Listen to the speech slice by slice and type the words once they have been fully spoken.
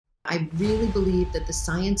I really believe that the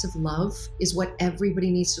science of love is what everybody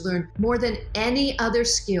needs to learn more than any other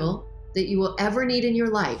skill that you will ever need in your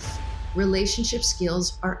life. Relationship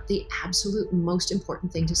skills are the absolute most important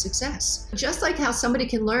thing to success. Just like how somebody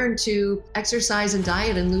can learn to exercise and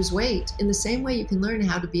diet and lose weight, in the same way you can learn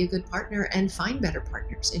how to be a good partner and find better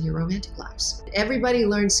partners in your romantic lives. Everybody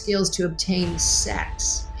learns skills to obtain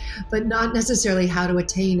sex, but not necessarily how to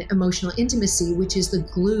attain emotional intimacy, which is the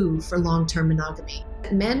glue for long-term monogamy.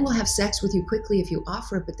 Men will have sex with you quickly if you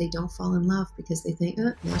offer it, but they don't fall in love because they think,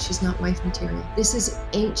 now she's not wife material. This is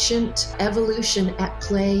ancient evolution at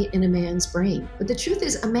play in a man's brain. But the truth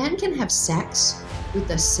is, a man can have sex with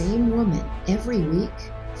the same woman every week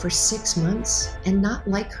for 6 months and not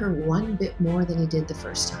like her one bit more than he did the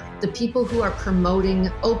first time. The people who are promoting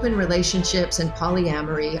open relationships and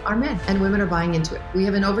polyamory are men, and women are buying into it. We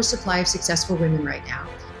have an oversupply of successful women right now,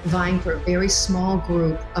 vying for a very small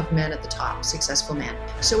group of men at the top, successful men.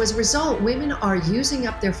 So as a result, women are using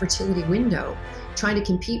up their fertility window, trying to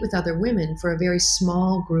compete with other women for a very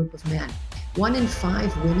small group of men. 1 in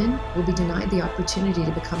 5 women will be denied the opportunity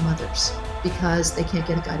to become mothers because they can't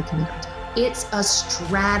get a guy to commit on time. It's a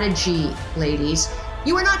strategy, ladies.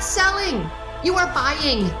 You are not selling. You are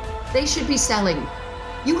buying. They should be selling.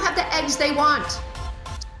 You have the eggs they want.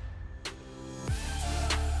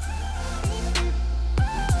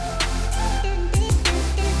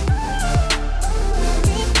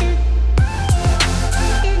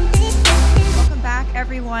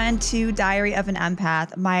 Everyone to Diary of an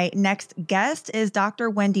Empath. My next guest is Dr.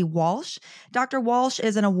 Wendy Walsh. Dr. Walsh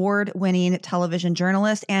is an award-winning television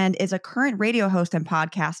journalist and is a current radio host and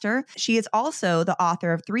podcaster. She is also the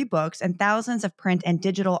author of 3 books and thousands of print and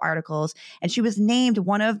digital articles, and she was named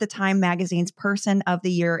one of the Time Magazine's Person of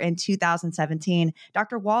the Year in 2017.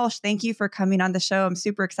 Dr. Walsh, thank you for coming on the show. I'm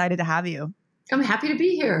super excited to have you. I'm happy to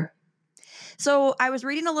be here. So I was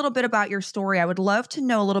reading a little bit about your story. I would love to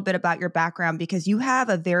know a little bit about your background because you have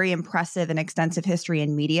a very impressive and extensive history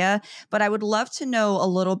in media, but I would love to know a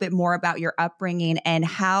little bit more about your upbringing and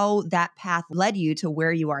how that path led you to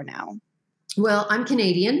where you are now. Well, I'm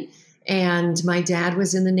Canadian and my dad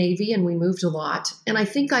was in the Navy and we moved a lot. And I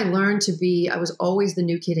think I learned I was always the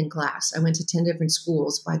new kid in class. I went to 10 different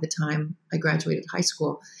schools by the time I graduated high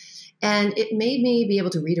school. And it made me be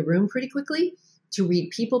able to read a room pretty quickly, to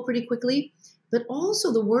read people pretty quickly. But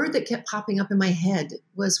also the word that kept popping up in my head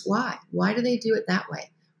was why? Why do they do it that way?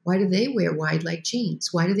 Why do they wear wide leg jeans?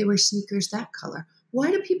 Why do they wear sneakers that color?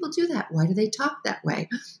 Why do people do that? Why do they talk that way?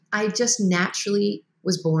 I just naturally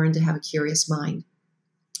was born to have a curious mind.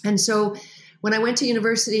 And so when I went to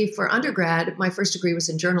university for undergrad, my first degree was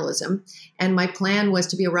in journalism. And my plan was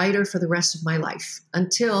to be a writer for the rest of my life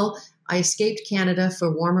until I escaped Canada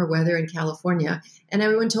for warmer weather in California. And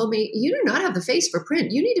everyone told me, you do not have the face for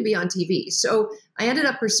print. You need to be on TV. So I ended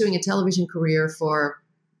up pursuing a television career for,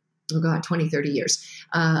 20, 30 years.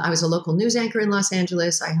 I was a local news anchor in Los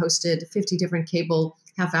Angeles. I hosted 50 different cable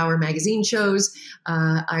half-hour magazine shows.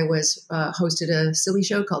 I hosted a silly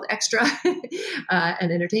show called Extra,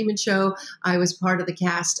 an entertainment show. I was part of the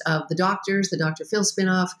cast of The Doctors, the Dr. Phil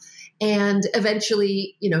spinoff, and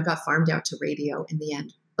eventually, got farmed out to radio in the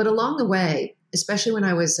end. But along the way, especially when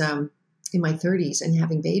I was in my 30s and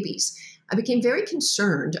having babies, I became very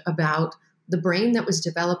concerned about the brain that was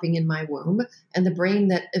developing in my womb and the brain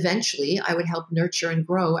that eventually I would help nurture and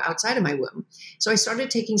grow outside of my womb. So I started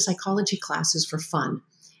taking psychology classes for fun.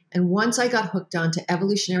 And once I got hooked onto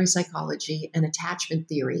evolutionary psychology and attachment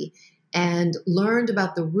theory and learned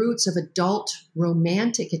about the roots of adult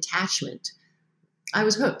romantic attachment, I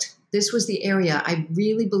was hooked. This was the area. I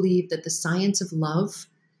really believe that the science of love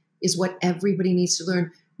is what everybody needs to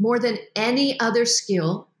learn more than any other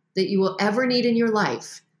skill that you will ever need in your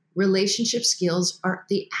life. Relationship skills are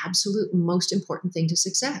the absolute most important thing to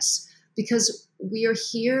success because we are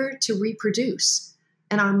here to reproduce.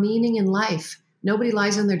 And our meaning in life, nobody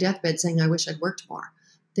lies on their deathbed saying, I wish I'd worked more.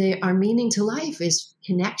 Our meaning to life is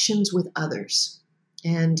connections with others.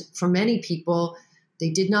 And for many people,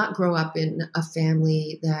 they did not grow up in a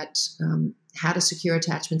family that had a secure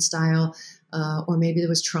attachment style, or maybe there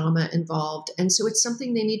was trauma involved. And so it's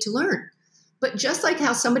something they need to learn. But just like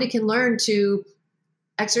how somebody can learn to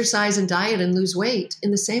exercise and diet and lose weight,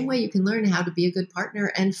 in the same way you can learn how to be a good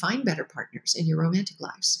partner and find better partners in your romantic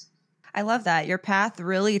lives. I love that. Your path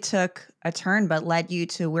really took a turn, but led you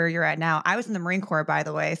to where you're at now. I was in the Marine Corps, by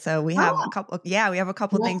the way. So we have a Oh, couple, yeah, we have a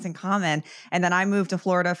couple yeah. things in common. And then I moved to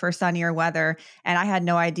Florida for sunnier weather. And I had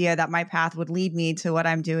no idea that my path would lead me to what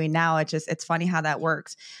I'm doing now. It's funny how that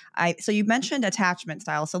works. So you mentioned attachment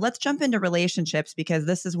style. So let's jump into relationships because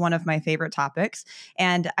this is one of my favorite topics.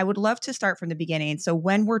 And I would love to start from the beginning. So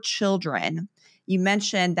when we're children, you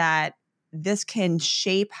mentioned that this can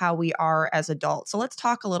shape how we are as adults. So let's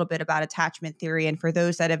talk a little bit about attachment theory. And for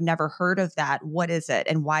those that have never heard of that, what is it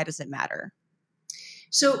and why does it matter?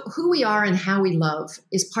 So, who we are and how we love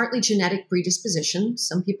is partly genetic predisposition.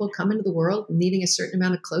 Some people come into the world needing a certain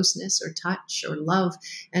amount of closeness or touch or love,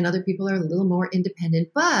 and other people are a little more independent.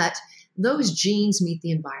 But those genes meet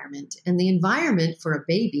the environment, and the environment for a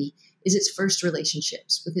baby is its first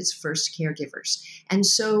relationships with its first caregivers. And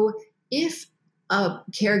so, if a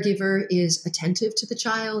caregiver is attentive to the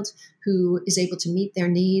child, who is able to meet their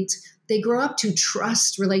needs, they grow up to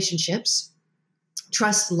trust relationships,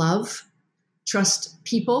 trust love, trust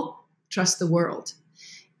people, trust the world.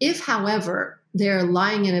 If, however, they're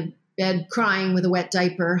lying in a bed crying with a wet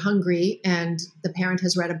diaper, hungry, and the parent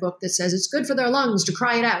has read a book that says it's good for their lungs to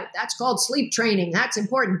cry it out, that's called sleep training, that's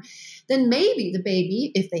important, then maybe the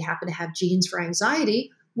baby, if they happen to have genes for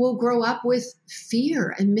anxiety, will grow up with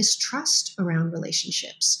fear and mistrust around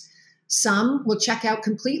relationships. Some will check out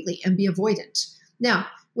completely and be avoidant. Now,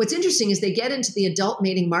 what's interesting is they get into the adult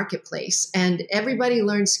mating marketplace and everybody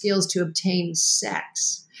learns skills to obtain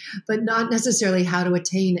sex, but not necessarily how to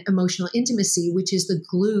attain emotional intimacy, which is the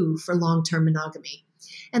glue for long-term monogamy.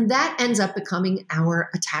 And that ends up becoming our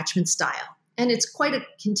attachment style. And it's quite a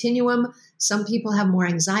continuum. Some people have more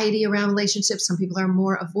anxiety around relationships. Some people are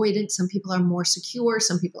more avoidant. Some people are more secure.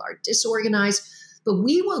 Some people are disorganized. But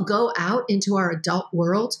we will go out into our adult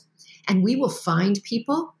world and we will find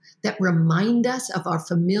people that remind us of our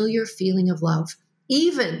familiar feeling of love,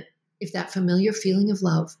 even if that familiar feeling of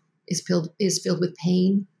love is filled with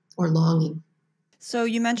pain or longing. So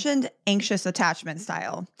you mentioned anxious attachment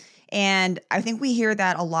style, and I think we hear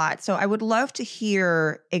that a lot. So I would love to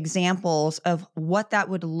hear examples of what that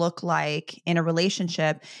would look like in a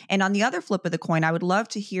relationship. And on the other flip of the coin, I would love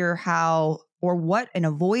to hear how or what an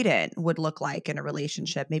avoidant would look like in a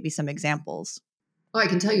relationship, maybe some examples. Oh, I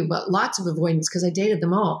can tell you about lots of avoidance because I dated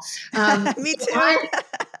them all. Me So too.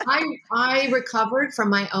 I recovered from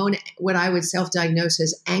my own, what I would self-diagnose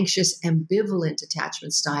as anxious ambivalent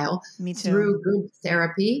attachment style Me too. through good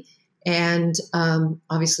therapy and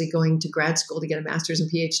obviously going to grad school to get a master's and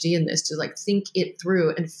PhD in this to like think it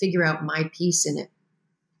through and figure out my piece in it.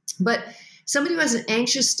 But somebody who has an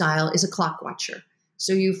anxious style is a clock watcher.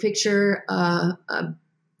 So you picture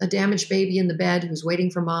a damaged baby in the bed who's waiting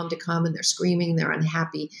for mom to come and they're screaming, they're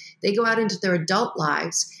unhappy. They go out into their adult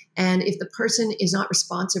lives. And if the person is not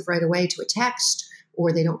responsive right away to a text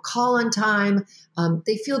or they don't call on time,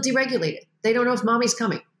 they feel deregulated. They don't know if mommy's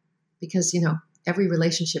coming because, every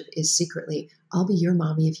relationship is secretly, I'll be your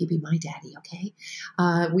mommy if you be my daddy, okay?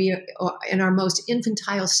 We are in our most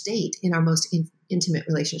infantile state, in our most intimate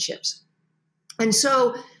relationships. And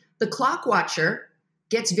so the clock watcher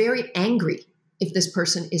gets very angry if this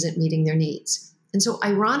person isn't meeting their needs. And so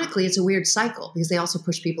ironically, it's a weird cycle because they also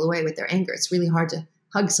push people away with their anger. It's really hard to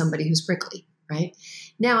hug somebody who's prickly, right?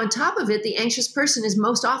 Now, on top of it, the anxious person is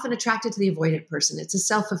most often attracted to the avoidant person. It's a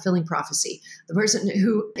self-fulfilling prophecy. The person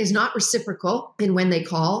who is not reciprocal in when they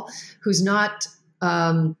call, who's not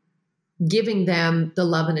giving them the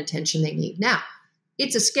love and attention they need. Now,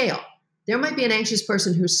 it's a scale. There might be an anxious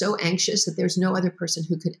person who's so anxious that there's no other person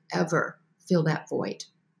who could ever fill that void.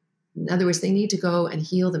 In other words, they need to go and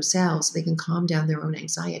heal themselves so they can calm down their own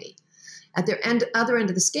anxiety. At their other end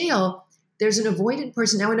of the scale, there's an avoidant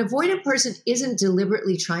person. Now, an avoidant person isn't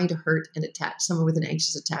deliberately trying to hurt and attach someone with an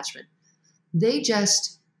anxious attachment. They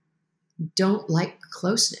just don't like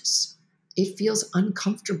closeness. It feels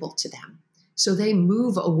uncomfortable to them. So they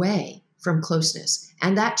move away from closeness.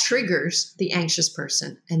 And that triggers the anxious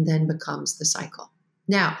person and then becomes the cycle.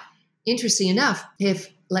 Now, interesting enough, if,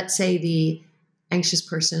 let's say, the anxious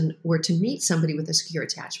person were to meet somebody with a secure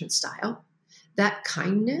attachment style, that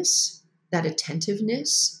kindness, that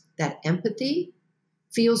attentiveness, that empathy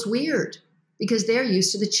feels weird because they're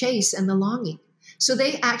used to the chase and the longing. So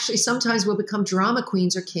they actually sometimes will become drama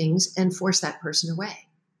queens or kings and force that person away.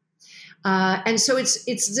 And so it's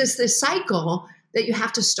just this cycle that you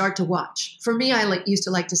have to start to watch. For me, I used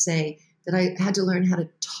to like to say that I had to learn how to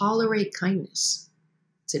tolerate kindness.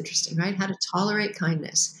 It's interesting, right? How to tolerate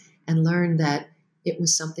kindness and learn that it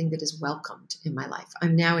was something that is welcomed in my life.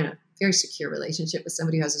 I'm now in a very secure relationship with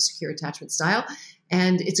somebody who has a secure attachment style,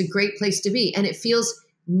 and it's a great place to be. And it feels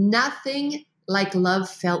nothing like love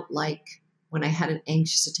felt like when I had an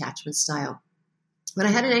anxious attachment style. When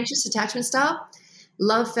I had an anxious attachment style,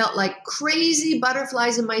 love felt like crazy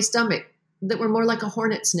butterflies in my stomach that were more like a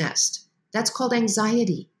hornet's nest. That's called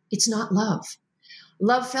anxiety. It's not love.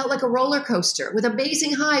 Love felt like a roller coaster with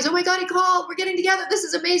amazing highs. Oh my God, he called. We're getting together. This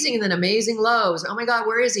is amazing. And then amazing lows. Oh my God,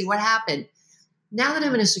 where is he? What happened? Now that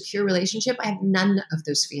I'm in a secure relationship, I have none of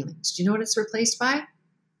those feelings. Do you know what it's replaced by?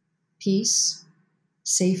 Peace,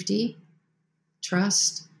 safety,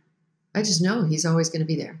 trust. I just know he's always going to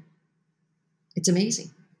be there. It's amazing.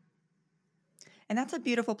 And that's a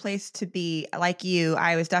beautiful place to be. Like you,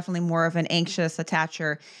 I was definitely more of an anxious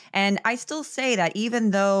attacher. And I still say that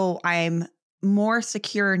even though I'm more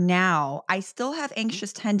secure now, I still have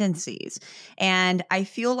anxious tendencies. And I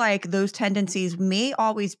feel like those tendencies may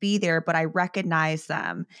always be there, but I recognize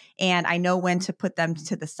them and I know when to put them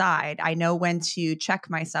to the side. I know when to check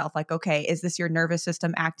myself like, okay, is this your nervous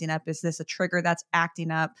system acting up? Is this a trigger that's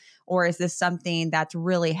acting up? Or is this something that's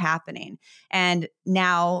really happening? And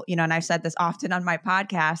now, and I've said this often on my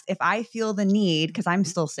podcast, if I feel the need, because I'm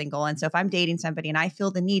still single, and so if I'm dating somebody and I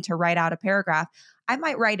feel the need to write out a paragraph, I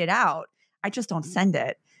might write it out. I just don't send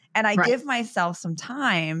it. And I give myself some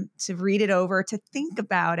time to read it over, to think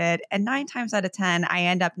about it. And 9 times out of 10, I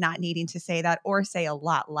end up not needing to say that or say a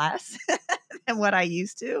lot less than what I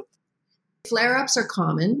used to. Flare-ups are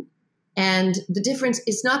common. And the difference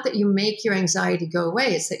is not that you make your anxiety go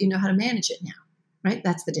away. It's that you know how to manage it now, right?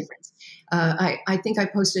 That's the difference. I think I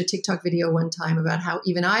posted a TikTok video one time about how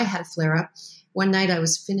even I had a flare-up. One night I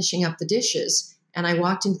was finishing up the dishes and I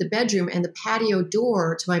walked into the bedroom and the patio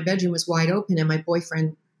door to my bedroom was wide open and my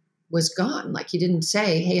boyfriend was gone. Like he didn't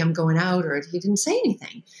say, hey, I'm going out, or he didn't say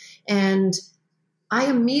anything. And I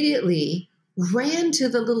immediately ran to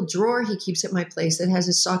the little drawer he keeps at my place that has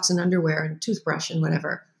his socks and underwear and toothbrush and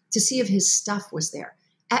whatever to see if his stuff was there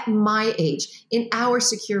at my age in our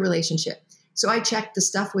secure relationship. So I checked the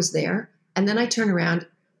stuff was there. And then I turn around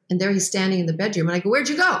and there he's standing in the bedroom and I go, where'd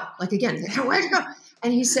you go? Like again, where'd you go?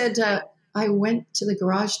 And he said, I went to the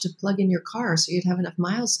garage to plug in your car so you'd have enough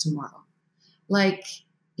miles tomorrow. Like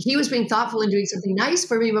he was being thoughtful and doing something nice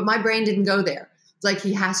for me, but my brain didn't go there. It's like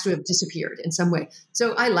he has to have disappeared in some way.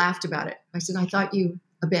 So I laughed about it. I said, I thought you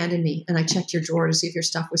abandoned me. And I checked your drawer to see if your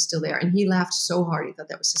stuff was still there. And he laughed so hard. He thought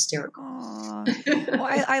that was hysterical.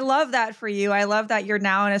 Well, I love that for you. I love that you're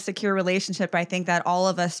now in a secure relationship. I think that all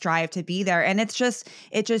of us strive to be there. And it just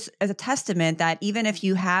is a testament that even if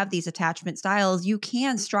you have these attachment styles, you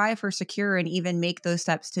can strive for secure and even make those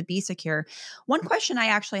steps to be secure. One question I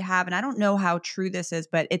actually have, and I don't know how true this is,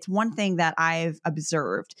 but it's one thing that I've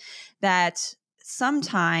observed, that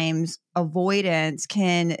sometimes avoidance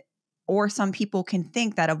can, or some people can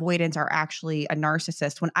think that avoidants are actually a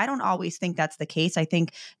narcissist, when I don't always think that's the case. I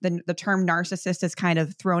think the term narcissist is kind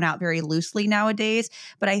of thrown out very loosely nowadays,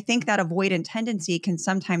 but I think that avoidant tendency can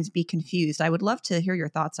sometimes be confused. I would love to hear your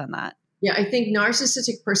thoughts on that. Yeah, I think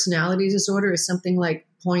narcissistic personality disorder is something like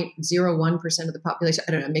 0.01% of the population.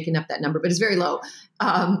 I don't know, I'm making up that number, but it's very low.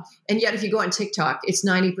 And yet if you go on TikTok, it's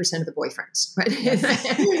 90% of the boyfriends, right? Yes.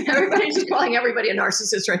 Everybody's just calling everybody a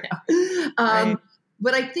narcissist right now. Right.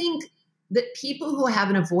 But I think that people who have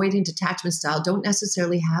an avoidant attachment style don't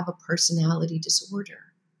necessarily have a personality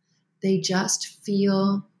disorder. They just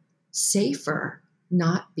feel safer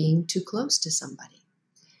not being too close to somebody.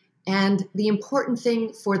 And the important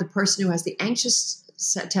thing for the person who has the anxious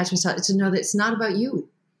attachment style is to know that it's not about you.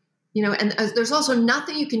 And there's also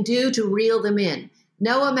nothing you can do to reel them in.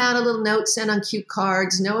 No amount of little notes sent on cute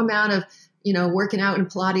cards, no amount of, working out in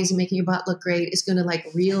Pilates and making your butt look great is going to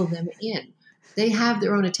reel them in. They have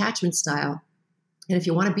their own attachment style. And if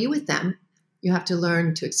you want to be with them, you have to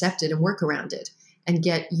learn to accept it and work around it and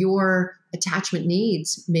get your attachment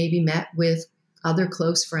needs maybe met with other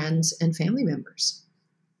close friends and family members.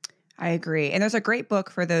 I agree. And there's a great book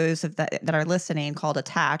for those that are listening called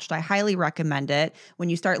Attached. I highly recommend it. When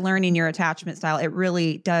you start learning your attachment style, it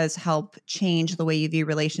really does help change the way you view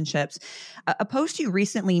relationships. A post you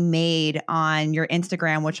recently made on your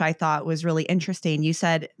Instagram, which I thought was really interesting, you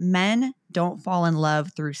said, men don't fall in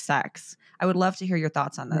love through sex. I would love to hear your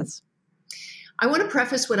thoughts on this. I want to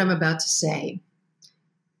preface what I'm about to say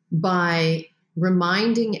by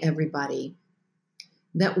reminding everybody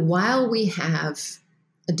that while we have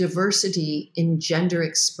a diversity in gender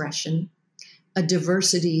expression, a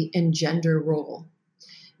diversity in gender role,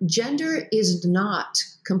 gender is not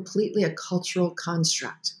completely a cultural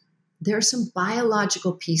construct. There are some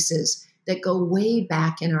biological pieces that go way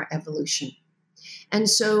back in our evolution. And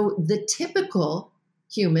so the typical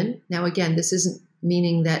human, now again, this isn't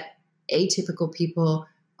meaning that atypical people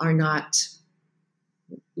are not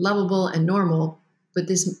lovable and normal. but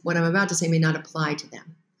what I'm about to say may not apply to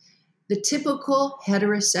them. The typical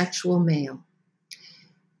heterosexual male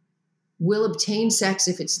will obtain sex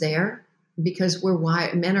if it's there, because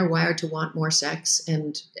men are wired to want more sex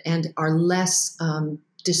and are less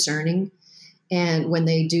discerning, and when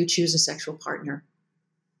they do choose a sexual partner.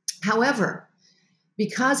 However,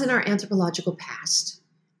 because in our anthropological past,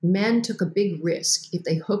 men took a big risk if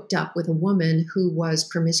they hooked up with a woman who was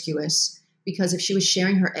promiscuous, because if she was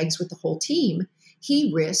sharing her eggs with the whole team,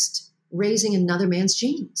 he risked raising another man's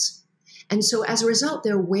genes. And so as a result,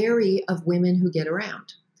 they're wary of women who get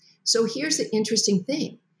around. So here's the interesting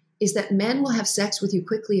thing, is that men will have sex with you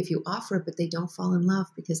quickly if you offer it, but they don't fall in love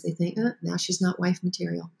because they think, now she's not wife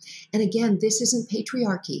material. And again, this isn't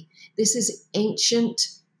patriarchy. This is ancient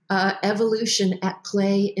evolution at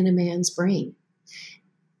play in a man's brain.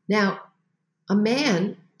 Now, a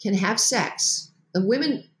man can have sex.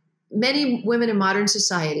 Many women in modern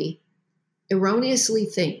society erroneously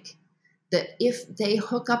think that if they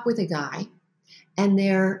hook up with a guy and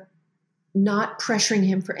they're not pressuring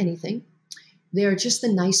him for anything, they're just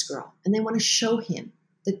the nice girl, and they want to show him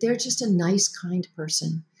that they're just a nice, kind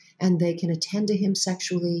person, and they can attend to him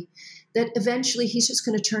sexually, that eventually he's just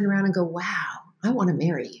going to turn around and go, wow, I want to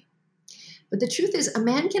marry you. But the truth is, a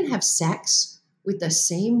man can have sex with the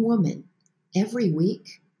same woman every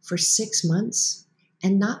week for 6 months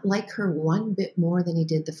and not like her one bit more than he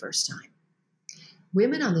did the first time.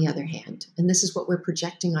 Women, on the other hand, and this is what we're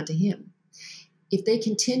projecting onto him, if they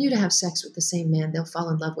continue to have sex with the same man, they'll fall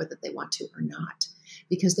in love whether they want to or not,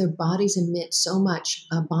 because their bodies emit so much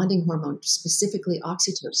bonding hormone, specifically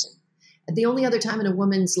oxytocin. And the only other time in a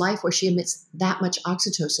woman's life where she emits that much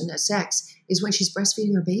oxytocin as sex is when she's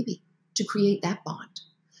breastfeeding her baby, to create that bond.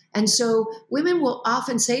 And so women will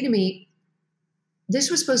often say to me,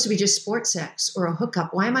 this was supposed to be just sports sex or a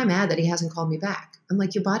hookup. Why am I mad that he hasn't called me back? I'm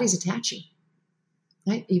like, your body's attaching,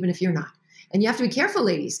 right? Even if you're not. And you have to be careful,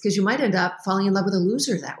 ladies, because you might end up falling in love with a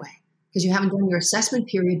loser that way, because you haven't done your assessment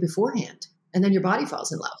period beforehand, and then your body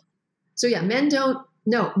falls in love. So yeah, men don't,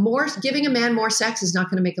 no, giving a man more sex is not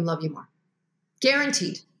going to make him love you more.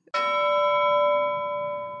 Guaranteed.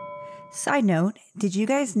 Side note, did you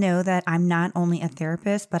guys know that I'm not only a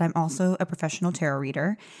therapist, but I'm also a professional tarot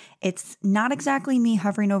reader? It's not exactly me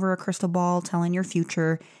hovering over a crystal ball telling your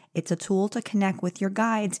future. It's a tool to connect with your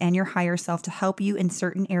guides and your higher self to help you in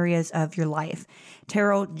certain areas of your life.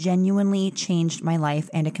 Tarot genuinely changed my life,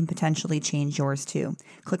 and it can potentially change yours too.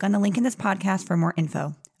 Click on the link in this podcast for more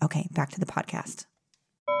info. Okay, back to the podcast.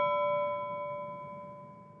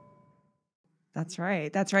 That's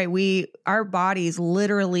right. That's right. Our bodies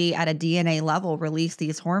literally at a DNA level release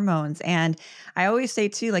these hormones. And I always say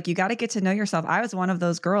too, like, you got to get to know yourself. I was one of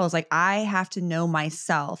those girls, like, I have to know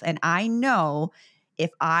myself. And I know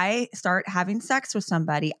if I start having sex with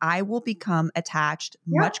somebody, I will become attached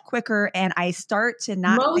much quicker. And I start to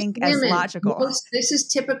not think as logical. This is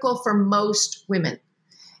typical for most women.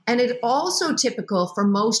 And it's also typical for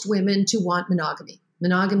most women to want monogamy.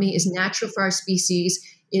 Monogamy is natural for our species.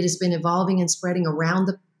 It has been evolving and spreading around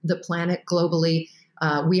the planet globally.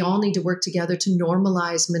 We all need to work together to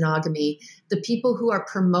normalize monogamy. The people who are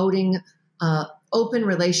promoting open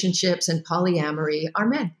relationships and polyamory are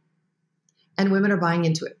men. And women are buying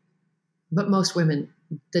into it. But most women,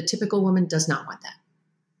 the typical woman, does not want that.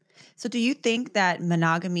 So do you think that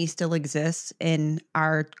monogamy still exists in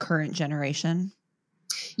our current generation?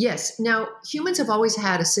 Yes. Now, humans have always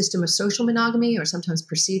had a system of social monogamy, or sometimes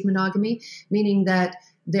perceived monogamy, meaning that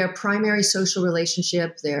their primary social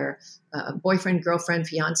relationship, their boyfriend, girlfriend,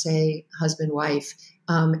 fiance, husband, wife,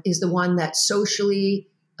 is the one that socially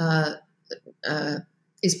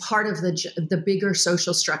is part of the bigger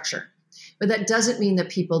social structure. But that doesn't mean that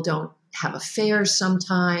people don't have affairs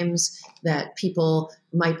sometimes, that people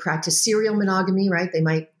might practice serial monogamy, right? They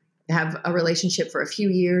might have a relationship for a few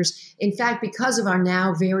years. In fact, because of our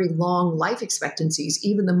now very long life expectancies,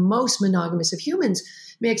 even the most monogamous of humans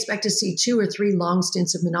may expect to see 2 or 3 long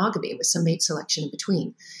stints of monogamy with some mate selection in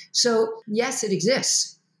between. So yes, it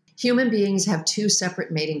exists. Human beings have 2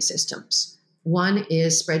 separate mating systems. One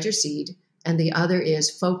is spread your seed, and the other is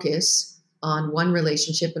focus on one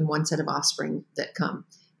relationship and one set of offspring that come.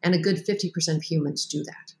 And a good 50% of humans do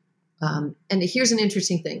that. And here's an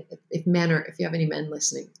interesting thing, if you have any men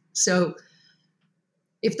listening. So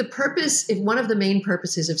if one of the main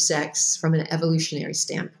purposes of sex from an evolutionary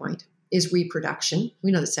standpoint is reproduction,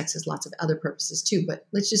 we know that sex has lots of other purposes too, but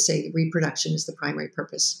let's just say reproduction is the primary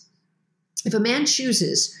purpose. If a man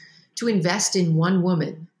chooses to invest in one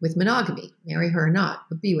woman with monogamy, marry her or not,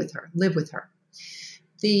 but be with her, live with her,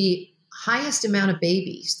 the highest amount of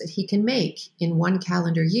babies that he can make in one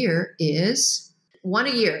calendar year is 1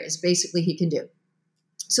 a year is basically he can do.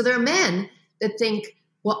 So there are men that think,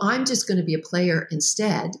 well, I'm just going to be a player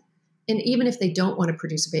instead. And even if they don't want to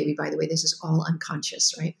produce a baby, by the way, this is all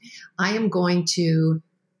unconscious, right? I am going to,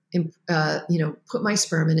 put my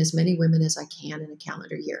sperm in as many women as I can in a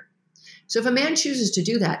calendar year. So if a man chooses to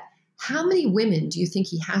do that, how many women do you think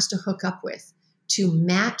he has to hook up with to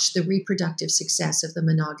match the reproductive success of the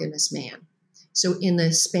monogamous man? So in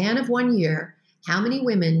the span of 1 year, how many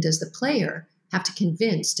women does the player have to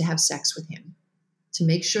convince to have sex with him to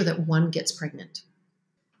make sure that one gets pregnant?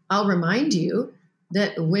 I'll remind you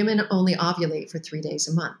that women only ovulate for 3 days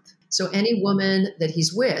a month. So any woman that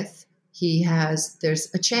he's with, there's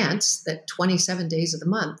a chance that 27 days of the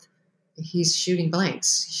month, he's shooting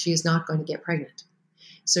blanks. She is not going to get pregnant.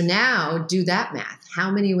 So now do that math.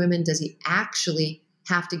 How many women does he actually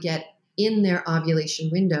have to get in their ovulation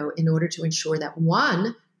window in order to ensure that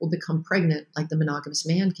one will become pregnant like the monogamous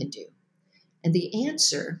man can do? And the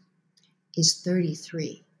answer is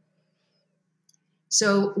 33.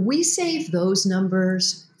 So we save those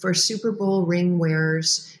numbers for Super Bowl ring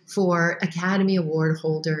wearers, for Academy Award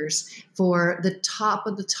holders, for the top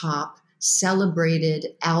of the top celebrated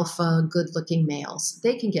alpha good-looking males.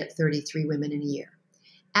 They can get 33 women in a year.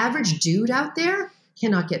 Average dude out there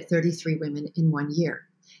cannot get 33 women in 1 year.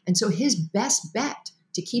 And so his best bet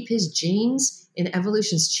to keep his genes in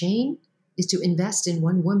evolution's chain is to invest in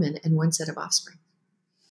one woman and one set of offspring.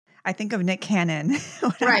 I think of Nick Cannon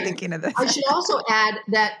when I'm thinking of this. I should also add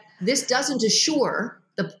that this doesn't assure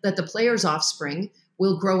that the player's offspring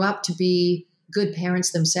will grow up to be good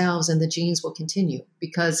parents themselves and the genes will continue,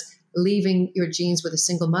 because leaving your genes with a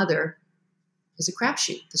single mother is a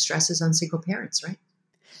crapshoot. The stress is on single parents, right?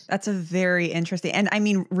 That's a very interesting, and I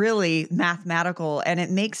mean, really mathematical, and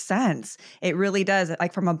it makes sense. It really does,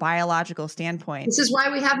 like from a biological standpoint. This is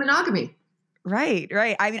why we have monogamy. Right.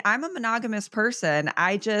 I mean, I'm a monogamous person.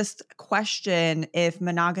 I just question if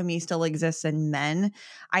monogamy still exists in men.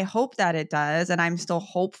 I hope that it does, and I'm still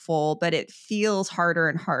hopeful, but it feels harder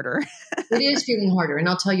and harder. It is feeling harder, and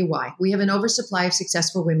I'll tell you why. We have an oversupply of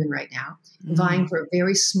successful women right now, vying for a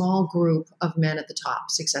very small group of men at the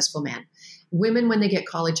top, successful men. Women, when they get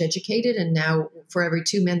college educated, and now for every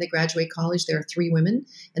 2 men that graduate college, there are 3 women,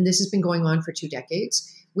 and this has been going on for 2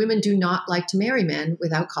 decades. Women do not like to marry men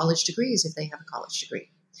without college degrees if they have a college degree.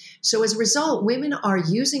 So as a result, women are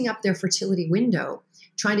using up their fertility window,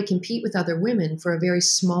 trying to compete with other women for a very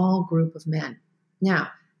small group of men.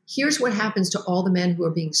 Now, here's what happens to all the men who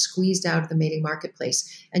are being squeezed out of the mating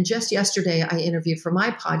marketplace. And just yesterday, I interviewed for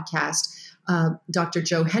my podcast, Dr.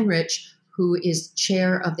 Joe Henrich, who is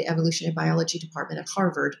chair of the evolutionary biology department at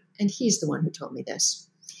Harvard. And he's the one who told me this,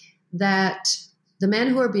 that the men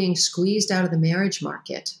who are being squeezed out of the marriage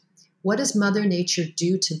market, what does Mother Nature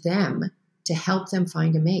do to them to help them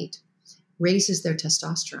find a mate? Raises their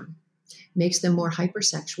testosterone, makes them more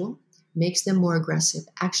hypersexual, makes them more aggressive,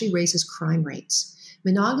 actually raises crime rates.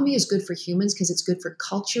 Monogamy is good for humans because it's good for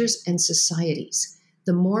cultures and societies.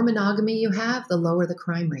 The more monogamy you have, the lower the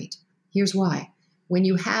crime rate. Here's why. When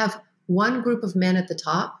you have one group of men at the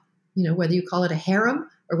top, whether you call it a harem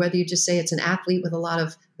or whether you just say it's an athlete with a lot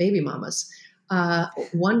of baby mamas,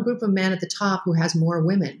 one group of men at the top who has more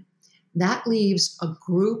women, that leaves a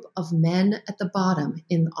group of men at the bottom,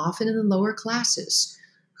 often in the lower classes,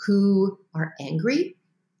 who are angry,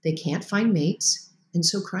 they can't find mates, and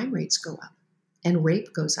so crime rates go up, and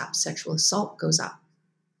rape goes up, sexual assault goes up.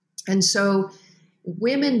 And so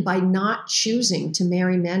women, by not choosing to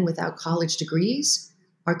marry men without college degrees,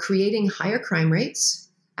 are creating higher crime rates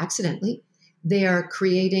accidentally. They are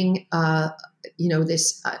creating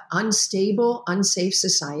this unstable, unsafe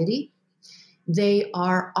society. They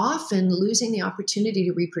are often losing the opportunity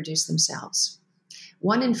to reproduce themselves.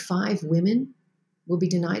 1 in 5 women will be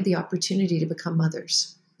denied the opportunity to become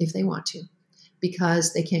mothers if they want to,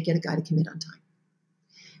 because they can't get a guy to commit on time.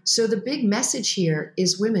 So the big message here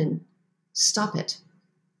is, women, stop it.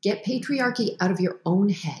 Get patriarchy out of your own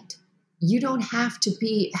head. You don't have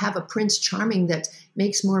to have a Prince Charming that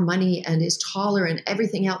makes more money and is taller and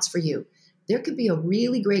everything else for you. There could be a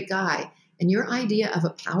really great guy, and your idea of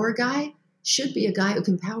a power guy should be a guy who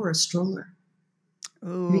can power a stroller.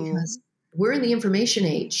 Ooh. Because we're in the information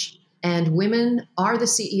age, and women are the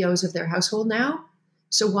CEOs of their household now.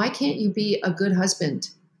 So why can't you be a good husband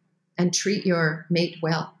and treat your mate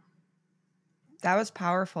well? That was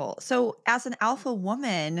powerful. So as an alpha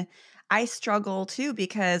woman, I struggle too,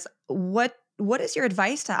 because what is your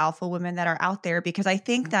advice to alpha women that are out there? Because I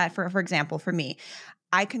think that, for example, for me,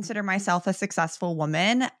 I consider myself a successful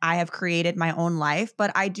woman. I have created my own life,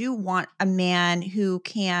 but I do want a man who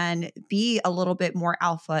can be a little bit more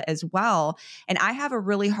alpha as well. And I have a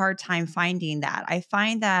really hard time finding that. I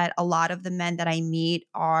find that a lot of the men that I meet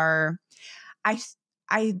are, I,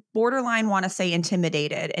 I borderline want to say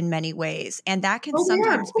intimidated in many ways. And that can Oh yeah, of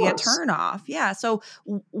sometimes be a course. turnoff. Yeah. So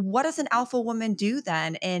what does an alpha woman do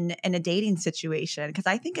then in a dating situation? Because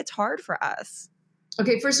I think it's hard for us.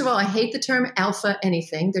 Okay, first of all, I hate the term alpha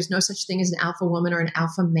anything. There's no such thing as an alpha woman or an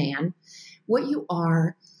alpha man. What you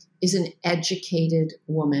are is an educated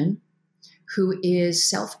woman who is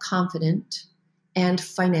self-confident and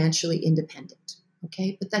financially independent.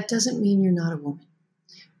 Okay, but that doesn't mean you're not a woman.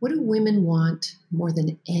 What do women want more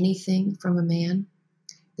than anything from a man?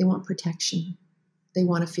 They want protection. They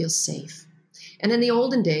want to feel safe. And in the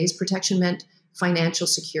olden days, protection meant financial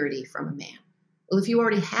security from a man. Well, if you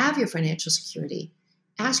already have your financial security,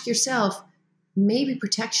 ask yourself, maybe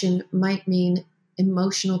protection might mean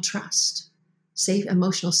emotional trust, safe,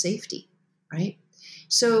 emotional safety, right?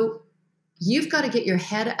 So you've got to get your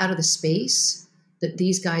head out of the space that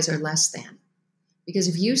these guys are less than. Because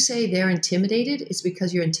if you say they're intimidated, it's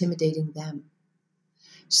because you're intimidating them.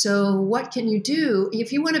 So what can you do?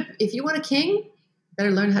 If you want a king,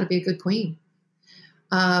 better learn how to be a good queen.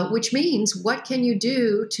 Which means, what can you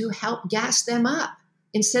do to help gas them up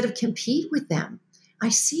instead of compete with them? I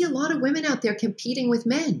see a lot of women out there competing with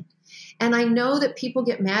men. And I know that people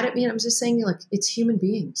get mad at me, and I'm just saying, look, it's human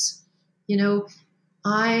beings.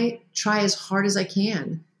 I try as hard as I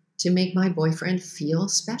can to make my boyfriend feel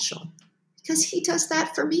special because he does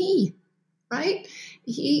that for me, right?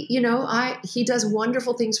 He does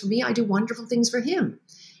wonderful things for me. I do wonderful things for him.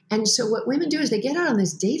 And so what women do is they get out on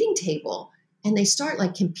this dating table and they start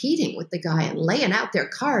like competing with the guy and laying out their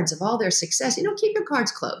cards of all their success. Keep your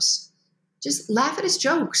cards close. Just laugh at his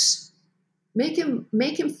jokes. Make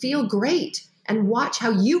him feel great and watch how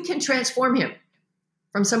you can transform him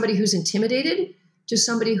from somebody who's intimidated to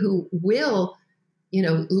somebody who will,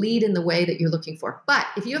 lead in the way that you're looking for. But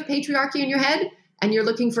if you have patriarchy in your head and you're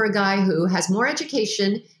looking for a guy who has more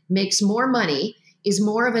education, makes more money, is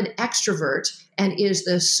more of an extrovert, and is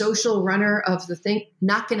the social runner of the thing,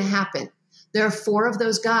 not going to happen. There are 4 of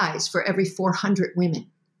those guys for every 400 women.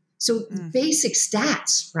 So basic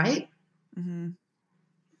stats, right? Mm-hmm.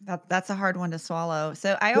 That's a hard one to swallow.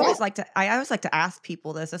 So I always like to ask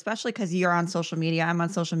people this, especially because you're on social media. I'm on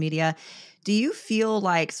social media. Do you feel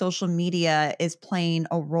like social media is playing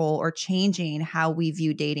a role or changing how we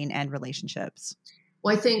view dating and relationships?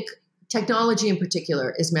 Well, I think technology in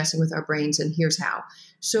particular is messing with our brains, and here's how.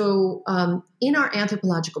 So in our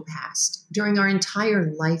anthropological past, during our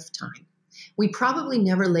entire lifetime, we probably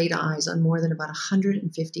never laid eyes on more than about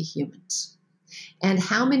 150 humans. And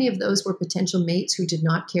how many of those were potential mates who did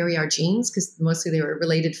not carry our genes, because mostly they were a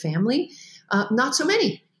related family? Not so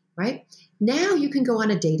many, right? Now you can go on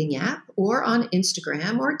a dating app or on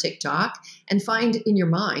Instagram or TikTok and find in your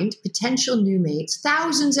mind potential new mates,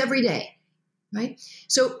 thousands every day, right?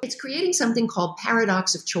 So it's creating something called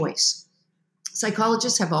paradox of choice.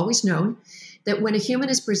 Psychologists have always known that when a human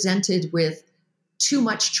is presented with too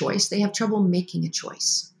much choice, they have trouble making a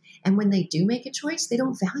choice. And when they do make a choice, they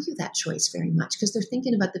don't value that choice very much because they're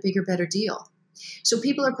thinking about the bigger, better deal. So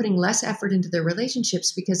people are putting less effort into their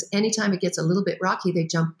relationships because anytime it gets a little bit rocky, they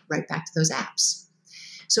jump right back to those apps.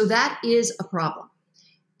 So that is a problem.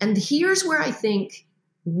 And here's where I think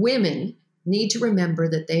women need to remember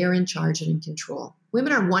that they are in charge and in control.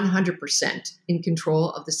 Women are 100% in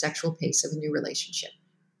control of the sexual pace of a new relationship.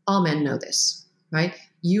 All men know this, right?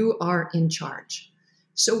 You are in charge.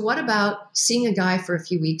 So what about seeing a guy for a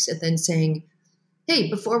few weeks and then saying, hey,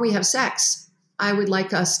 before we have sex, I would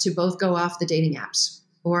like us to both go off the dating apps,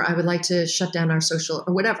 or I would like to shut down our social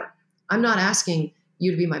or whatever. I'm not asking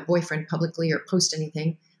you to be my boyfriend publicly or post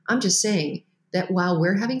anything. I'm just saying that while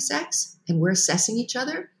we're having sex and we're assessing each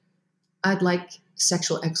other, I'd like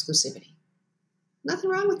sexual exclusivity. Nothing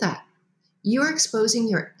wrong with that. You're exposing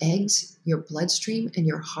your eggs, your bloodstream, and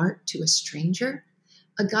your heart to a stranger.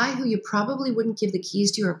 A guy who you probably wouldn't give the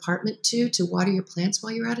keys to your apartment to water your plants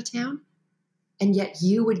while you're out of town, and yet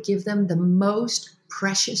you would give them the most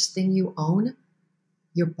precious thing you own,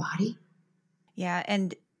 your body. Yeah.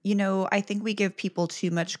 And, I think we give people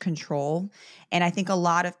too much control. And I think a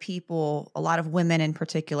lot of people, a lot of women in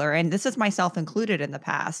particular, and this is myself included in the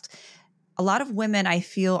past, a lot of women I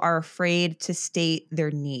feel are afraid to state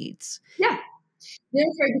their needs. Yeah. They're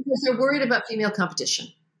afraid because they're worried about female competition.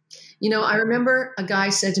 I remember a guy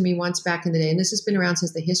said to me once back in the day, and this has been around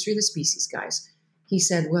since the history of the species, guys. He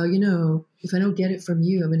said, well, if I don't get it from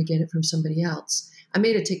you, I'm going to get it from somebody else. I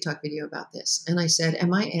made a TikTok video about this, and I said, and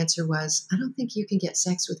my answer was, I don't think you can get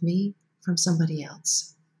sex with me from somebody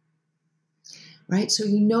else. Right? So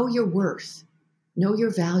you know your worth, know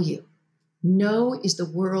your value. No is the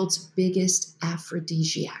world's biggest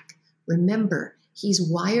aphrodisiac. Remember, he's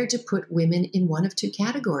wired to put women in one of two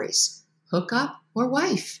categories, hookup or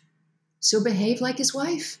wife. So behave like his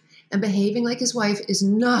wife. And behaving like his wife is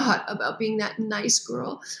not about being that nice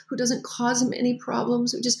girl who doesn't cause him any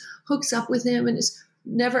problems, who just hooks up with him and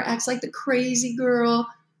never acts like the crazy girl.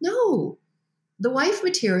 No. The wife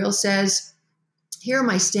material says, here are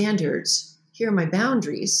my standards. Here are my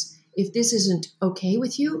boundaries. If this isn't okay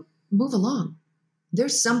with you, move along.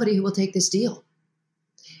 There's somebody who will take this deal.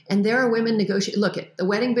 And there are women negotiating. Look, the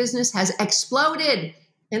wedding business has exploded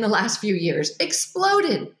in the last few years.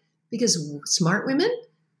 Exploded. Because smart women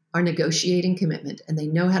are negotiating commitment, and they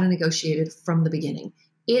know how to negotiate it from the beginning.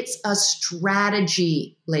 It's a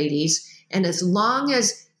strategy, ladies. And as long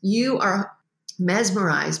as you are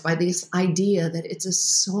mesmerized by this idea that it's a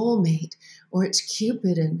soulmate or it's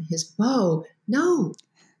Cupid and his bow, no,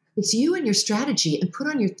 it's you and your strategy, and put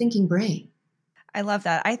on your thinking brain. I love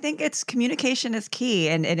that. I think communication is key.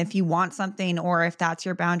 And if you want something, or if that's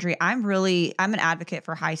your boundary, I'm an advocate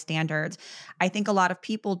for high standards. I think a lot of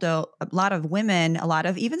people a lot of women,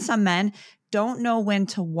 even some men don't know when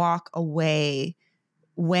to walk away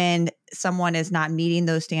when someone is not meeting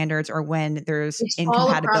those standards, or when there's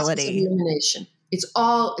incompatibility.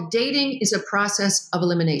 Dating is a process of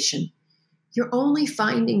elimination. You're only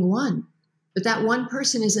finding one, but that one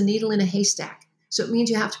person is a needle in a haystack. So it means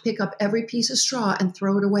you have to pick up every piece of straw and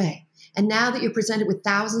throw it away. And now that you're presented with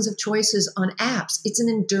thousands of choices on apps, it's an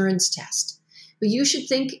endurance test. But you should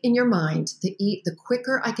think in your mind, the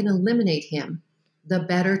quicker I can eliminate him, the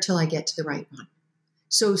better till I get to the right one.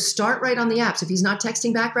 So start right on the apps. If he's not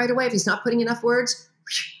texting back right away, if he's not putting enough words,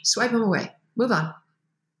 swipe him away. Move on.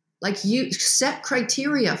 Like, you set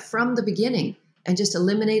criteria from the beginning and just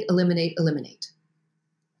eliminate.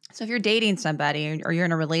 So if you're dating somebody, or you're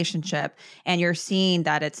in a relationship and you're seeing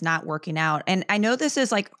that it's not working out, and I know this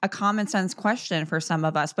is like a common sense question for some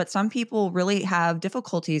of us, but some people really have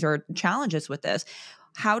difficulties or challenges with this.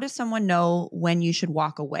 How does someone know when you should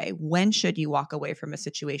walk away? When should you walk away from a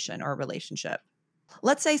situation or a relationship?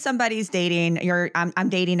 Let's say somebody's dating, I'm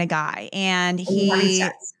dating a guy, and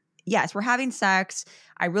yes, we're having sex.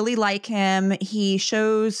 I really like him. He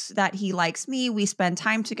shows that he likes me. We spend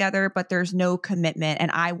time together, but there's no commitment,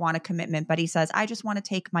 and I want a commitment. But he says, I just want to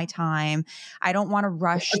take my time. I don't want to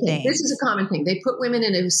rush things. This is a common thing. They put women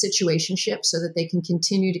in a situationship so that they can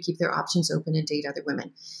continue to keep their options open and date other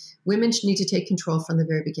women. Women need to take control from the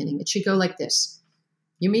very beginning. It should go like this.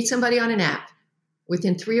 You meet somebody on an app.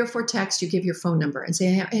 Within 3 or 4 texts, you give your phone number and say,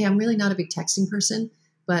 hey, I'm really not a big texting person,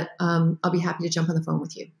 but I'll be happy to jump on the phone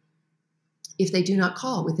with you. If they do not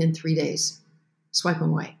call within 3 days, swipe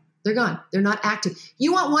them away. They're gone. They're not active.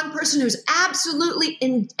 You want one person who's absolutely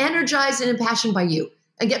energized and impassioned by you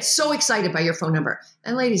and gets so excited by your phone number.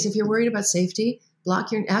 And ladies, if you're worried about safety,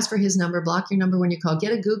 ask for his number, block your number when you call,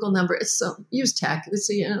 get a Google number. Use tech.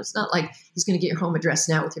 It's not like he's going to get your home address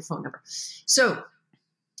now with your phone number. So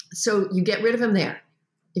you get rid of him there.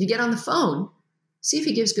 If you get on the phone, see if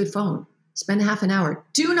he gives good phone. Spend half an hour.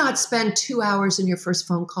 Do not spend 2 hours in your first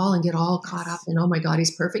phone call and get all caught up in, oh my God,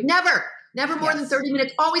 he's perfect. Never more than 30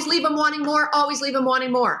 minutes. Always leave him wanting more. Always leave him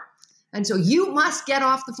wanting more. And so you must get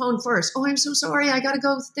off the phone first. Oh, I'm so sorry. I got to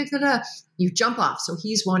go. You jump off. So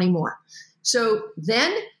he's wanting more. So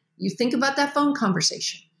then you think about that phone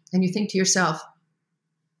conversation and you think to yourself,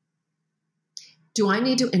 do I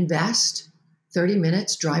need to invest 30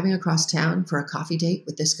 minutes driving across town for a coffee date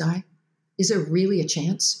with this guy? Is there really a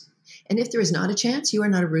chance? And if there is not a chance, you are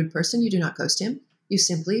not a rude person. You do not ghost him. You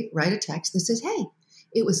simply write a text that says, hey,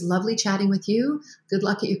 it was lovely chatting with you. Good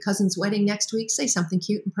luck at your cousin's wedding next week. Say something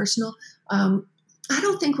cute and personal. I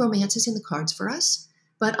don't think romance is in the cards for us,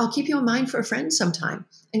 but I'll keep you in mind for a friend sometime.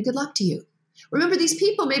 And good luck to you. Remember, these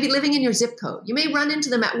people may be living in your zip code. You may run into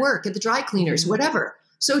them at work, at the dry cleaners, whatever.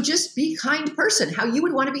 So just be a kind person, how you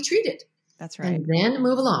would want to be treated. That's right. And then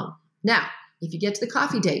move along. Now, if you get to the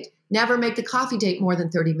coffee date, never make the coffee date more than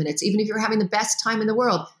 30 minutes. Even if you're having the best time in the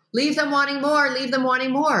world, leave them wanting more, leave them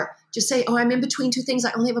wanting more. Just say, oh, I'm in between 2 things.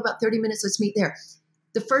 I only have about 30 minutes. Let's meet there.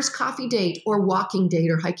 The first coffee date or walking date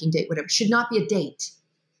or hiking date, whatever, should not be a date.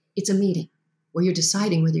 It's a meeting where you're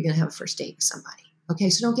deciding whether you're going to have a first date with somebody. Okay,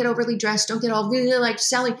 so don't get overly dressed. Don't get all like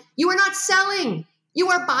selling. You are not selling. You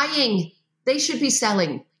are buying. They should be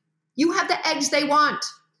selling. You have the eggs they want.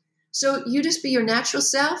 So you just be your natural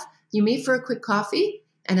self. You meet for a quick coffee.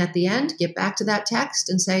 And at the end, get back to that text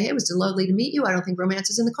and say, hey, it was lovely to meet you. I don't think romance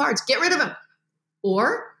is in the cards. Get rid of him.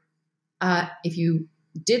 Or If you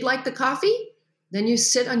did like the coffee, then you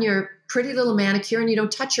sit on your pretty little manicure and you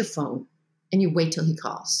don't touch your phone and you wait till he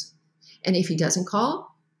calls. And if he doesn't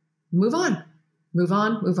call, move on, move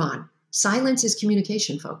on, move on. Silence is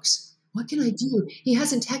communication, folks. What can I do? He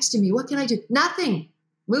hasn't texted me. What can I do? Nothing.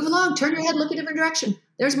 Move along. Turn your head. Look a different direction.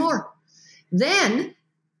 There's more. Then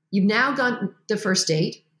you've now gone the first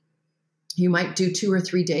date. You might do 2 or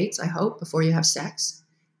 3 dates, I hope, before you have sex.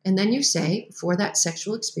 And then you say, for that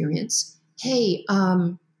sexual experience, hey,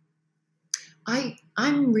 I'm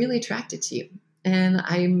really attracted to you. And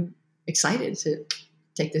I'm excited to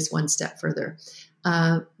take this one step further.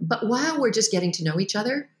 But while we're just getting to know each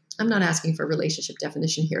other, I'm not asking for a relationship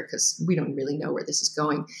definition here because we don't really know where this is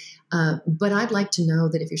going. But I'd like to know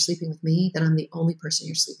that if you're sleeping with me, that I'm the only person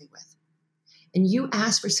you're sleeping with. And you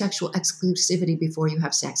ask for sexual exclusivity before you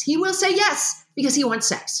have sex. He will say yes because he wants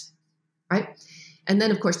sex, right? And then,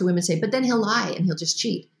 of course, the women say, but then he'll lie and he'll just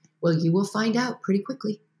cheat. Well, you will find out pretty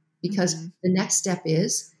quickly because the next step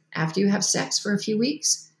is after you have sex for a few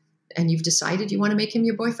weeks and you've decided you want to make him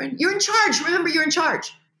your boyfriend, you're in charge. Remember, you're in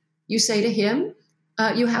charge. You say to him,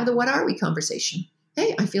 you have the what are we conversation.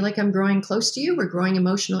 Hey, I feel like I'm growing close to you. We're growing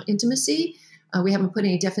emotional intimacy. We haven't put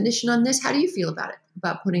any definition on this. How do you feel about it?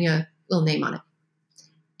 About putting a little name on it.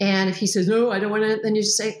 And if he says, no, I don't want to, then you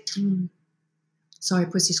just say, sorry,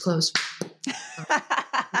 pussy's closed.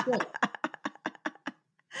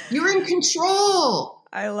 You're in control.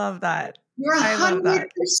 I love that. You're 100%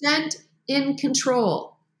 in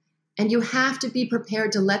control. And you have to be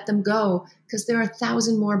prepared to let them go because there are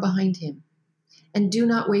 1,000 more behind him. And do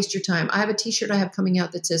not waste your time. I have a t-shirt I have coming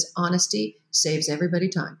out that says, honesty saves everybody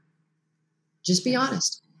time. Just be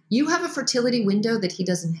honest. You have a fertility window that he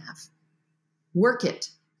doesn't have. Work it.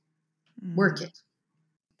 Work it.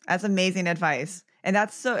 That's amazing advice. And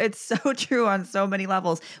it's so true on so many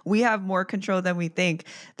levels. We have more control than we think.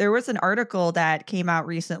 There was an article that came out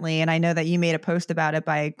recently, and I know that you made a post about it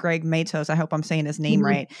by Greg Matos. I hope I'm saying his name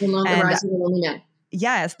right. The Rise of the Lonely Men.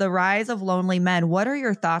 Yes, The Rise of Lonely Men. What are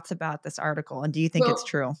your thoughts about this article? And do you think it's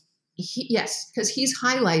true? Yes, because he's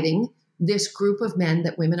highlighting this group of men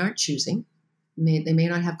that women aren't choosing. They may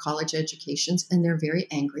not have college educations, and they're very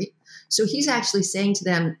angry. So he's actually saying to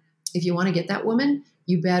them, if you want to get that woman,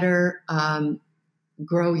 you better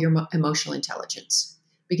grow your emotional intelligence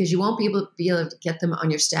because you won't be able to get them on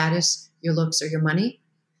your status, your looks, or your money.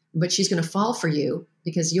 But she's going to fall for you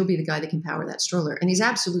because you'll be the guy that can power that stroller. And he's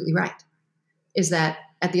absolutely right. Is that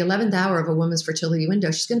at the 11th hour of a woman's fertility window,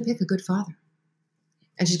 she's going to pick a good father.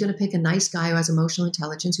 And she's going to pick a nice guy who has emotional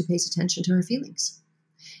intelligence, who pays attention to her feelings.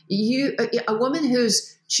 A woman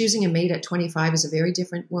who's choosing a mate at 25 is a very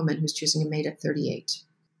different woman who's choosing a mate at 38.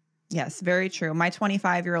 Yes, very true. My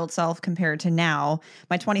 25-year-old self compared to now,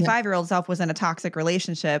 my 25-year-old self was in a toxic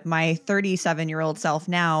relationship. My 37-year-old self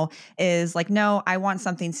now is like, no, I want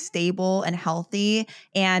something stable and healthy.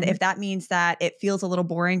 And if that means that it feels a little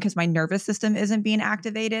boring because my nervous system isn't being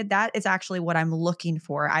activated, that is actually what I'm looking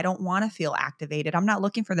for. I don't want to feel activated. I'm not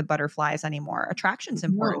looking for the butterflies anymore. Attraction's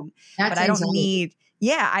important, but I don't need...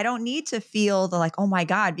 Yeah, I don't need to feel the like, oh my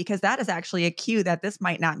God, because that is actually a cue that this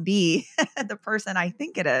might not be the person I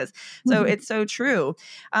think it is. So it's so true.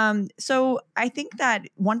 So I think that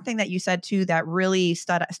one thing that you said too that really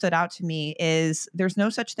stood out to me is there's no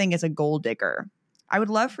such thing as a gold digger. I would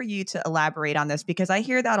love for you to elaborate on this because I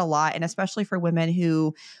hear that a lot, and especially for women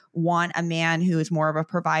who want a man who is more of a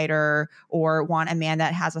provider or want a man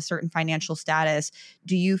that has a certain financial status.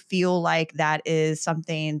 Do you feel like that is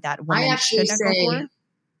something that women should go for?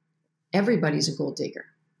 Everybody's a gold digger.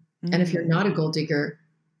 And if you're not a gold digger,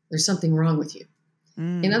 there's something wrong with you.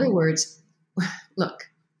 In other words, look,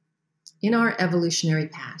 in our evolutionary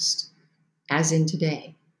past, as in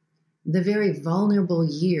today, the very vulnerable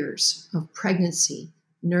years of pregnancy,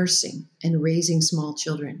 nursing, and raising small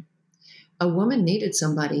children, a woman needed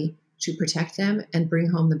somebody to protect them and bring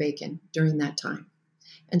home the bacon during that time.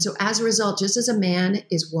 And so as a result, just as a man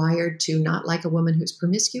is wired to not like a woman who's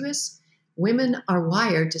promiscuous, women are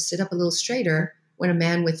wired to sit up a little straighter when a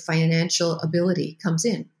man with financial ability comes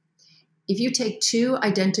in. If you take 2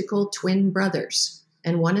 identical twin brothers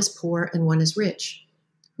and one is poor and one is rich,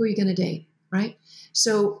 who are you going to date, right?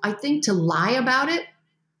 So I think to lie about it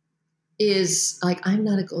is like, I'm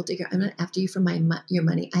not a gold digger. I'm not after you for your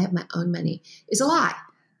money. I have my own money, is a lie.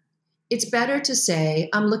 It's better to say,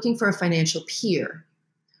 I'm looking for a financial peer.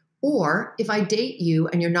 Or if I date you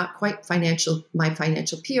and you're not quite my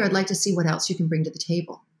financial peer, I'd like to see what else you can bring to the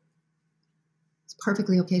table. It's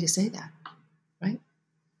perfectly okay to say that, right?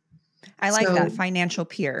 I like that, financial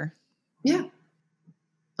peer. Yeah.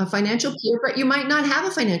 A financial peer, but you might not have a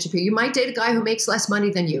financial peer. You might date a guy who makes less money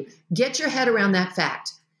than you. Get your head around that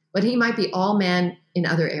fact. but he might be all men in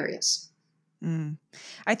other areas.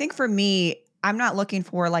 I think for me, I'm not looking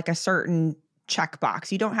for like a certain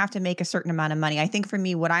checkbox. You don't have to make a certain amount of money. I think for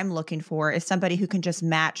me, what I'm looking for is somebody who can just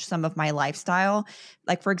match some of my lifestyle.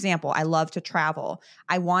 Like, for example, I love to travel.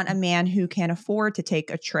 I want a man who can afford to take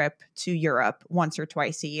a trip to Europe once or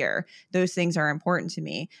twice a year. Those things are important to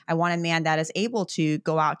me. I want a man that is able to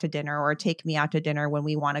go out to dinner or take me out to dinner when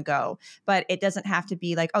we want to go. But it doesn't have to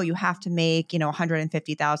be like, oh, you have to make,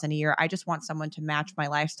 150,000 a year. I just want someone to match my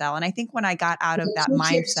lifestyle. And I think when I got out of that Two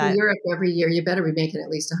trips to mindset, Europe every year, you better be making at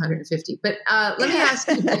least 150. But let me ask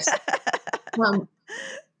you this.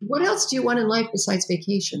 What else do you want in life besides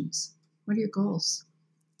vacations? What are your goals?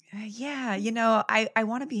 Yeah, I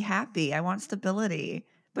want to be happy. I want stability,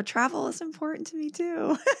 but travel is important to me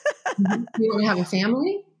too. You want to have a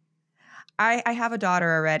family? I have a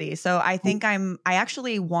daughter already. So I think I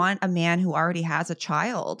actually want a man who already has a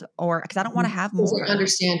child because I don't want to have Because more. they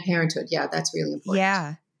understand parenthood. Yeah, that's really important.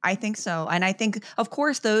 Yeah, I think so. And I think, of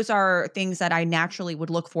course, those are things that I naturally would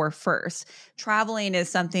look for first. Traveling is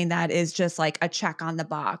something that is just like a check on the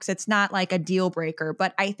box. It's not like a deal breaker,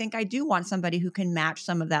 but I think I do want somebody who can match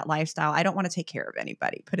some of that lifestyle. I don't want to take care of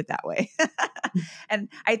anybody, put it that way. And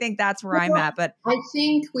I think that's where I'm at. But I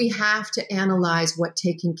think we have to analyze what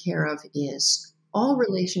taking care of is. All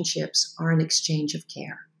relationships are an exchange of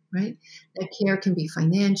care, right? That care can be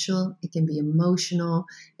financial, it can be emotional,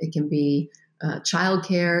 it can be child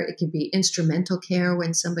care, it can be instrumental care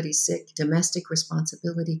when somebody's sick, domestic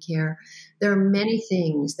responsibility care. There are many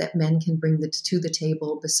things that men can bring to the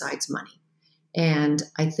table besides money. And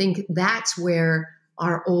I think that's where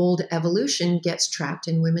our old evolution gets trapped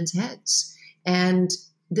in women's heads. And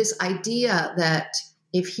this idea that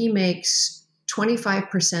if he makes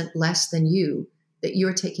 25% less than you, that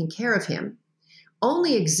you're taking care of him,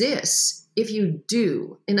 only exists if you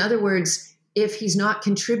do. In other words, if he's not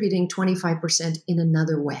contributing 25% in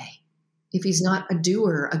another way, if he's not a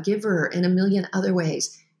doer, a giver in a million other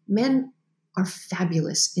ways. Men are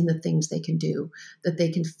fabulous in the things they can do, that they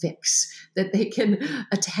can fix, that they can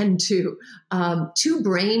attend to. Two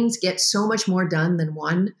brains get so much more done than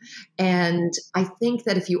one. And I think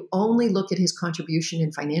that if you only look at his contribution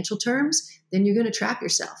in financial terms, then you're going to trap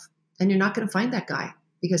yourself and you're not going to find that guy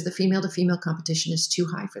because the female to female competition is too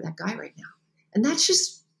high for that guy right now. And that's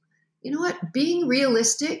just, you know what? Being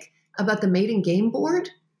realistic about the mating game board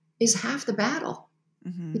is half the battle.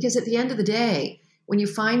 Mm-hmm. Because at the end of the day, when you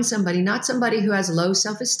find somebody, not somebody who has low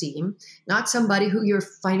self-esteem, not somebody who you're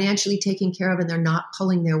financially taking care of and they're not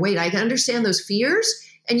pulling their weight. I can understand those fears,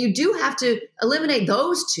 and you do have to eliminate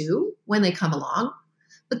those two when they come along.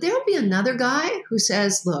 But there'll be another guy who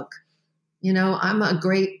says, look, I'm a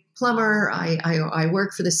great plumber. I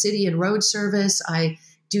work for the city and road service. I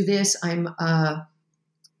do this.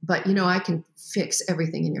 But I can fix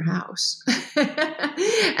everything in your house.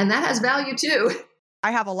 And that has value too. I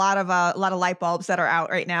have a lot of light bulbs that are out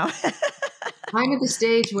right now. I'm at the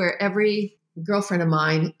stage where every girlfriend of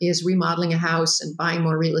mine is remodeling a house and buying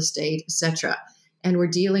more real estate, etc. And we're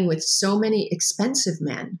dealing with so many expensive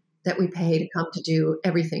men that we pay to come to do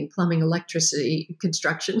everything, plumbing, electricity,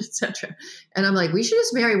 construction, etc. And I'm like, we should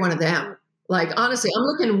just marry one of them. Like, honestly, I'm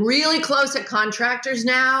looking really close at contractors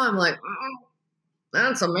now. I'm like,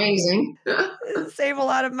 that's amazing. Save a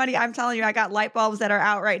lot of money. I'm telling you, I got light bulbs that are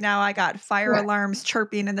out right now. I got fire alarms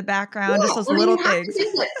chirping in the background, just those little things.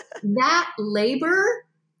 That labor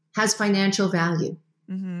has financial value.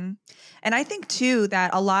 Mm-hmm. And I think too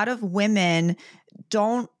that a lot of women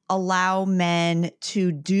don't allow men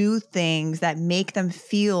to do things that make them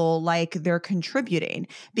feel like they're contributing.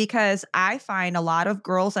 Because I find a lot of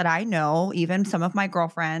girls that I know, even some of my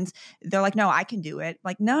girlfriends, they're like, no, I can do it.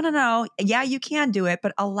 Like, no. Yeah, you can do it,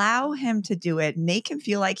 but allow him to do it. Make him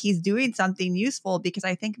feel like he's doing something useful, because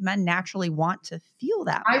I think men naturally want to feel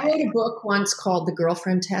that way. I wrote a book once called The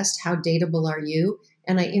Girlfriend Test, How Dateable Are You?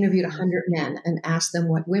 And I interviewed 100 men and asked them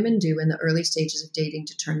what women do in the early stages of dating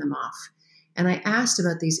to turn them off. And I asked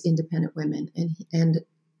about these independent women, and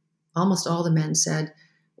almost all the men said,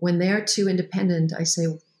 when they're too independent, I say,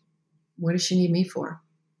 what does she need me for?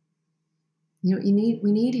 We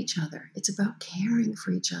need each other. It's about caring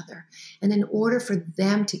for each other. And in order for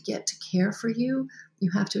them to get to care for you,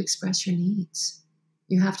 you have to express your needs.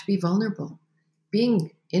 You have to be vulnerable.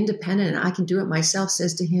 Being independent, and I can do it myself,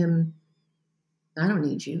 says to him, I don't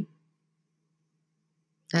need you.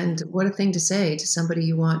 And what a thing to say to somebody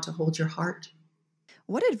you want to hold your heart.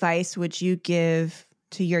 What advice would you give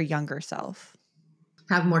to your younger self?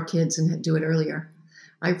 Have more kids and do it earlier.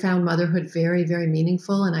 I found motherhood very, very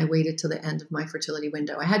meaningful, and I waited till the end of my fertility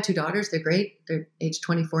window. I had 2 daughters. They're great. They're age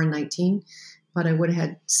 24 and 19, but I would have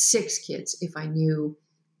had 6 kids if I knew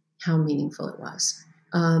how meaningful it was.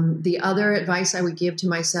 The other advice I would give to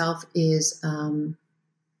myself is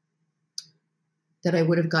that I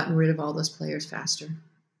would have gotten rid of all those players faster.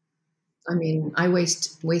 I mean, I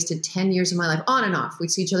wasted 10 years of my life on and off.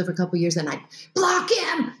 We'd see each other for a couple of years, and I'd block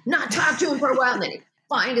him, not talk to him for a while, and then he'd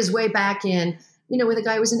find his way back in, with a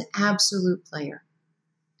guy who was an absolute player.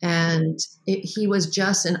 And he was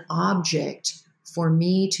just an object for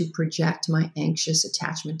me to project my anxious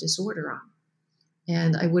attachment disorder on.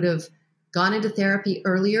 And I would have gone into therapy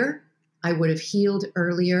earlier, I would have healed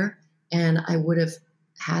earlier, and I would have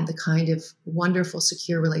had the kind of wonderful,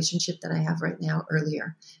 secure relationship that I have right now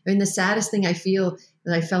earlier. I mean, the saddest thing I feel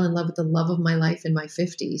that I fell in love with the love of my life in my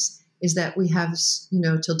 50s is that we have,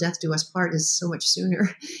 till death do us part is so much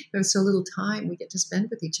sooner. There's so little time we get to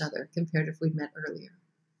spend with each other compared to if we'd met earlier.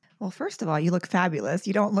 Well, first of all, you look fabulous.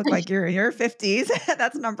 You don't look like you're in your 50s.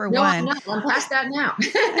 That's number No, one. No, I'm past that now.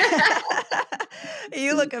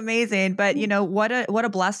 You look amazing. But what a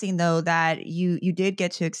blessing though that you did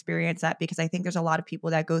get to experience that, because I think there's a lot of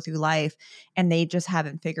people that go through life and they just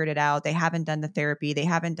haven't figured it out. They haven't done the therapy, they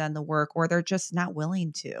haven't done the work, or they're just not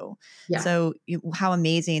willing to. Yeah. So how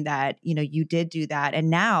amazing that, you did do that.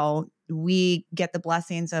 And now we get the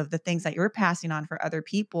blessings of the things that you're passing on for other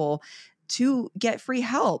people to get free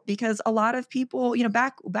help, because a lot of people,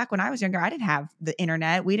 back when I was younger, I didn't have the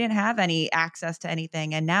internet. We didn't have any access to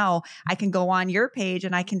anything. And now I can go on your page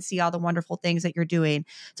and I can see all the wonderful things that you're doing.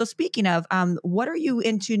 So speaking of, what are you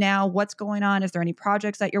into now? What's going on? Is there any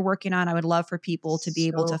projects that you're working on? I would love for people to be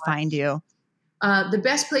able to find you. The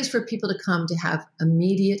best place for people to come to have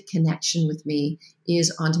immediate connection with me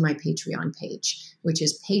is onto my Patreon page, which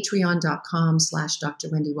is patreon.com/Dr.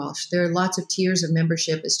 Wendy Walsh. There are lots of tiers of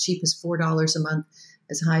membership, as cheap as $4 a month,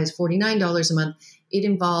 as high as $49 a month. It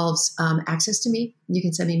involves access to me. You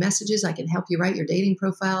can send me messages. I can help you write your dating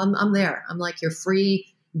profile. I'm there. I'm like your free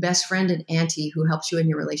best friend and auntie who helps you in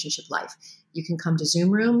your relationship life. You can come to Zoom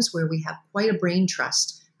rooms where we have quite a brain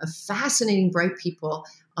trust of fascinating, bright people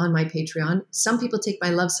on my Patreon. Some people take my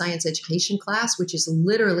Love Science Education class, which is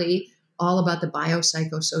literally all about the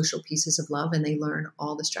biopsychosocial pieces of love, and they learn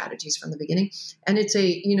all the strategies from the beginning. And it's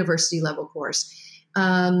a university level course.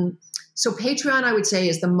 So Patreon, I would say,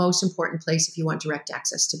 is the most important place if you want direct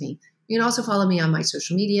access to me. You can also follow me on my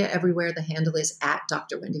social media everywhere. The handle is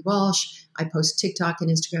 @Dr. Wendy Walsh. I post TikTok and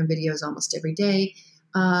Instagram videos almost every day.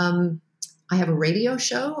 I have a radio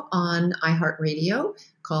show on iHeartRadio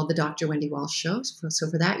called The Dr. Wendy Walsh Show. So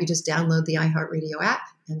for that, you just download the iHeartRadio app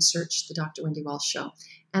and search The Dr. Wendy Walsh Show.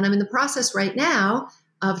 And I'm in the process right now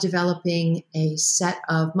of developing a set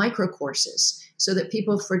of micro courses so that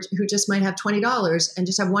people who just might have $20 and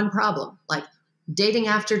just have one problem, like dating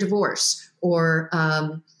after divorce, or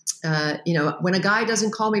when a guy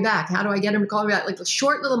doesn't call me back, how do I get him to call me back? Like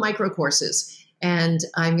short little micro courses. And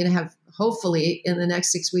I'm going to have, hopefully in the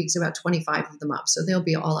next 6 weeks, about 25 of them up. So they'll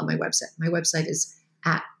be all on my website. My website is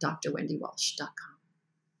 @drwendywalsh.com.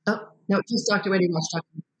 Oh, no, just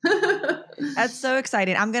drwendywalsh.com. That's so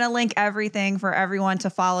exciting. I'm going to link everything for everyone to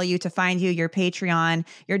follow you, to find you, your Patreon.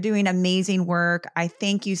 You're doing amazing work. I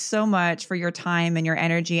thank you so much for your time and your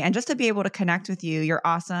energy, and just to be able to connect with you. You're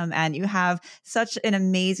awesome. And you have such an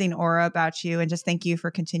amazing aura about you. And just thank you for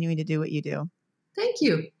continuing to do what you do. Thank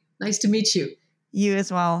you. Nice to meet you. You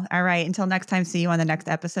as well. All right. Until next time, see you on the next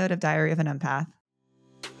episode of Diary of an Empath.